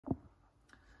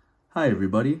Hi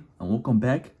everybody, and welcome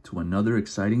back to another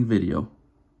exciting video.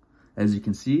 As you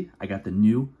can see, I got the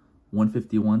new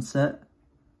 151 set.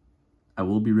 I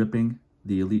will be ripping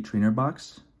the Elite Trainer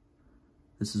box.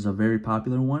 This is a very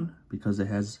popular one because it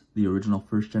has the original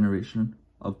first generation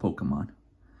of Pokemon.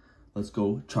 Let's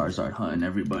go Charizard hunting,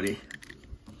 everybody.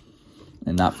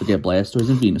 And not forget Blastoise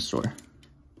and Venusaur.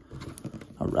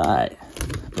 Alright,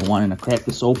 I've been wanting to crack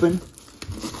this open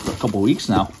for a couple weeks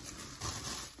now.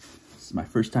 This is my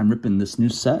first time ripping this new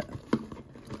set.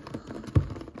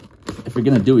 If you're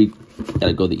gonna do it, you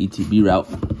gotta go the ETB route.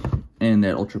 And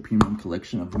that Ultra Premium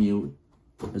collection of Mew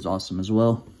is awesome as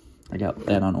well. I got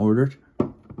that on order.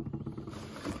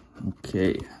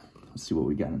 Okay, let's see what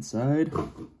we got inside.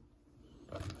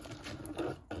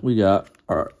 We got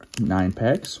our 9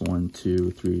 packs. 1,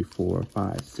 2, 3, 4,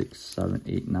 5, 6, 7,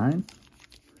 8, 9.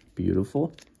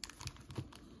 Beautiful.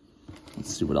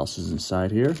 Let's see what else is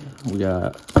inside here. We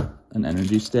got an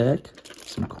energy stack,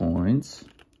 some coins.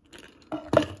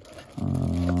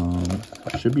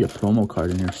 Should be a promo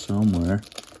card in here somewhere.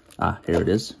 Ah, here it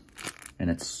is. And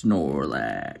it's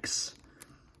Snorlax.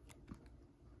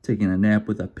 Taking a nap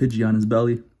with a Pidgey on his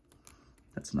belly.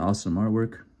 That's an awesome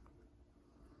artwork.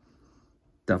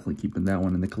 Definitely keeping that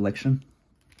one in the collection.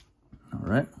 All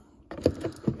right.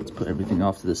 Let's put everything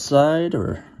off to the side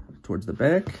or towards the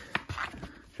back.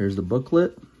 Here's the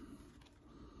booklet.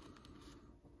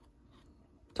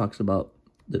 Talks about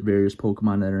the various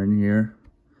Pokemon that are in here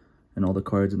and all the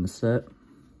cards in the set.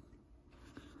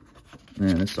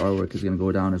 Man, this artwork is going to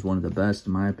go down as one of the best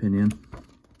in my opinion.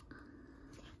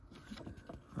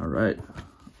 All right.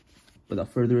 Without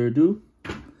further ado,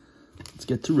 let's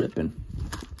get to ripping.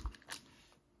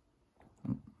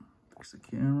 Fix the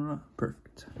camera.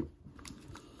 Perfect.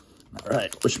 All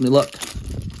right. Wish me luck.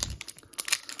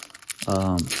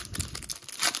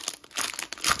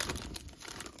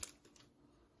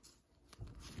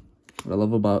 What I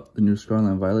love about the new Scarlet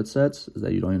and Violet sets is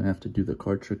that you don't even have to do the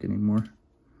card trick anymore.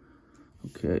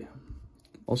 Okay.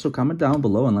 Also, comment down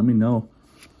below and let me know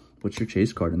what's your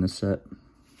chase card in this set.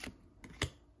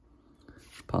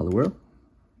 Poliwhirl,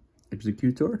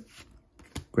 Executor,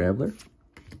 Graveler,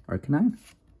 Arcanine,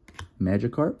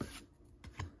 Magikarp,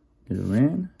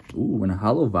 Nidoran. Ooh, and a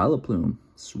Hollow Violet Plume.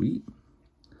 Sweet.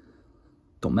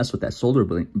 Don't mess with that Solar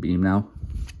Beam now.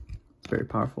 It's very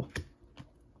powerful.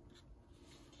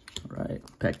 All right,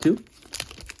 pack 2.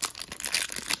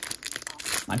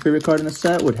 My favorite card in the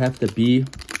set would have to be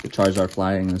the Charizard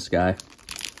flying in the sky.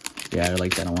 Yeah, I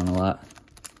like that one a lot.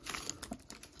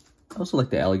 I also like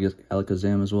the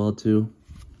Alakazam as well, too.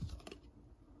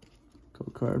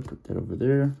 Code card, put that over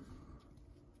there.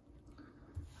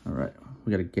 All right,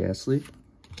 we got a Ghastly,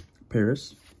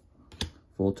 Paris,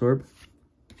 Voltorb,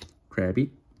 Krabby,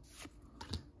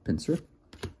 Pinsir,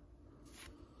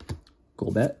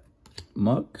 Golbat,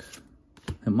 Muck,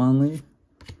 Hitmonlee,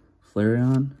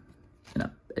 Flareon, and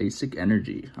a basic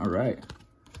energy. All right.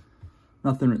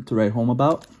 Nothing to write home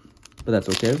about, but that's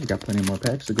okay. We got plenty more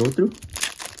packs to go through.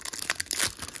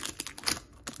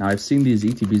 Now, I've seen these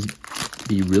ETBs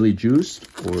be really juiced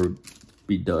or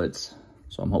be duds,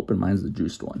 so I'm hoping mine's the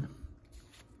juiced one.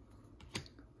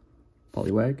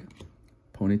 Poliwag,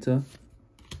 Ponyta,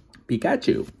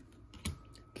 Pikachu,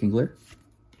 Kingler,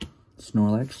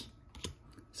 Snorlax,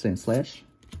 Sandslash,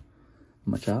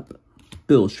 Machop,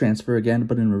 Bill's transfer again,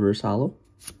 but in reverse holo,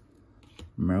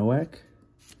 Marowak.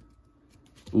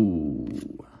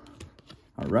 Ooh.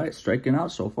 All right, striking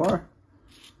out so far.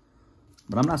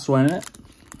 But I'm not sweating it.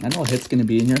 I know a hit's going to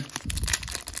be in here.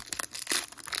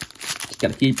 Just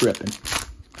got to keep ripping.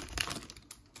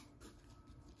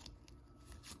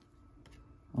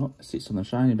 Oh, I see something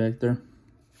shiny back there.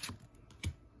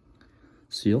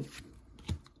 Seal.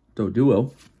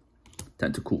 Doduo.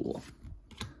 Tentacool.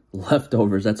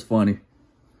 Leftovers, that's funny.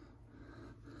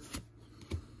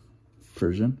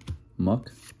 Persian.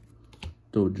 Muck.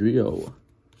 Dodrio.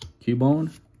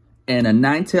 Cubone. And a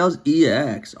Ninetales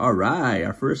EX. All right,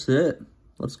 our first hit.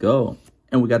 Let's go.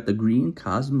 And we got the green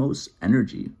Cosmos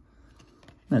Energy.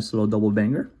 Nice little double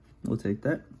banger. We'll take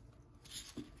that.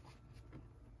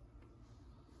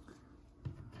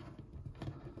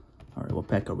 All right, what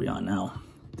pack are we on now?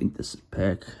 I think this is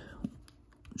pack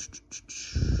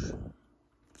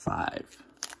 5.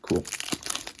 Cool.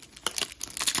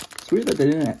 It's weird that they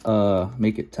didn't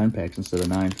make it 10 packs instead of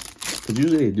 9. Because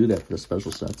usually they do that for the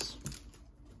special sets.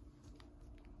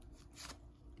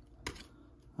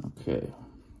 Okay.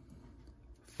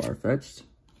 Farfetch'd.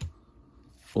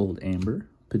 Old Amber.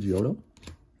 Pidgeotto.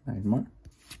 Magmar.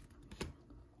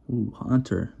 Ooh,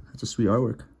 Hunter. That's a sweet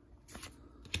artwork.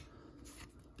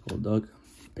 Golduck.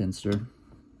 Pinsir.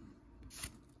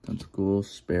 Tentacool.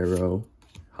 Sparrow.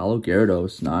 Hollow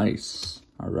Gyarados, nice.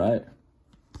 All right.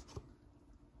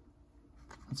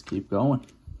 Let's keep going.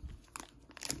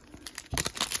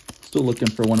 Still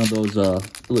looking for one of those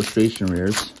illustration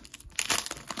rares.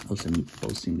 Those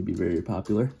seem to be very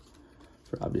popular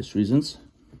for obvious reasons.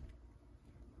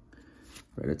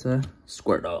 Rattata,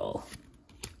 Squirtle,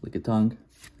 Lickitung,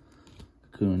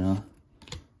 Kakuna,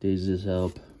 Daisy's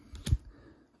Help,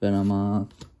 Venomoth,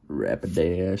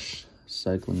 Rapidash,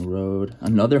 Cycling Road,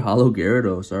 another Hollow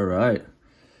Gyarados, all right.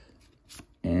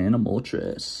 And a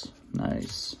Moltres,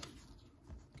 nice.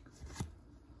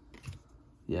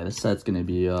 Yeah, this set's gonna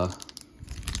be a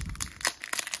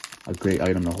great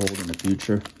item to hold in the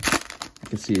future. I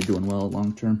can see it doing well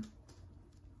long term.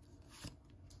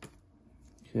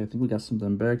 Okay, I think we got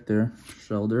something back there.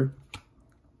 Shelder,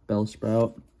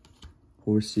 Bellsprout,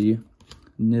 Horsey,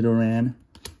 Nidoran,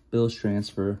 Bill's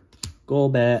Transfer,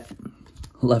 Golbat,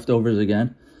 leftovers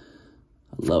again.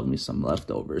 I love me some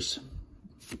leftovers.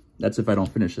 That's if I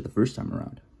don't finish it the first time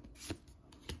around.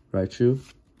 Raichu.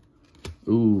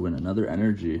 Ooh, and another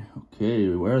energy. Okay,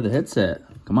 where are the hits at?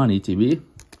 Come on, ETB.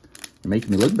 You're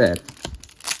making me look bad.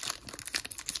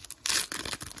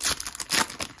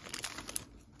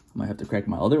 Might have to crack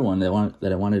my other one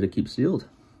that I wanted to keep sealed.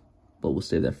 But we'll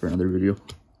save that for another video.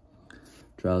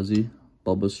 Drowsy,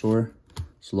 Bulbasaur,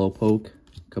 Slowpoke,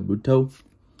 Kabuto,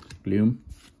 Gloom,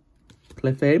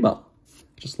 Clefable.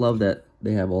 Just love that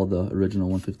they have all the original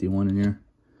 151 in here.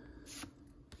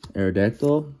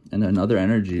 Aerodactyl, and another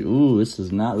energy. Ooh, this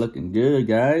is not looking good,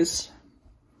 guys.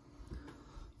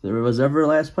 If there was ever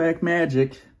last pack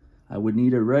magic, I would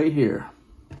need it right here.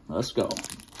 Let's go.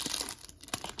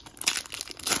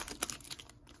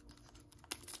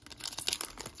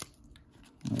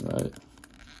 All right.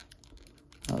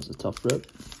 That was a tough rip.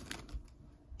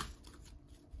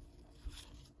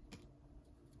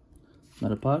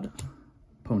 Metapod,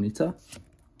 Ponyta,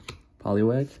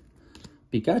 Poliwag,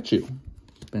 Pikachu,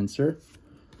 Spencer,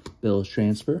 Bill's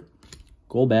Transfer,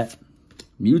 Golbat,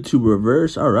 Mewtwo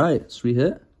Reverse. All right, sweet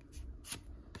hit.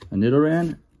 A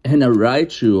Nidoran and a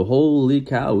Raichu. Holy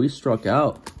cow, we struck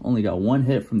out. Only got one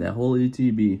hit from that whole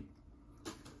ETB.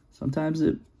 Sometimes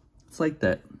it's like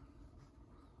that.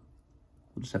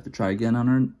 We'll just have to try again on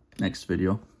our next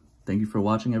video. Thank you for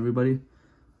watching, everybody.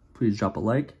 Please drop a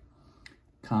like,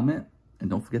 comment, and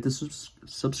don't forget to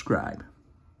subscribe.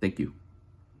 Thank you.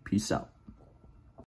 Peace out.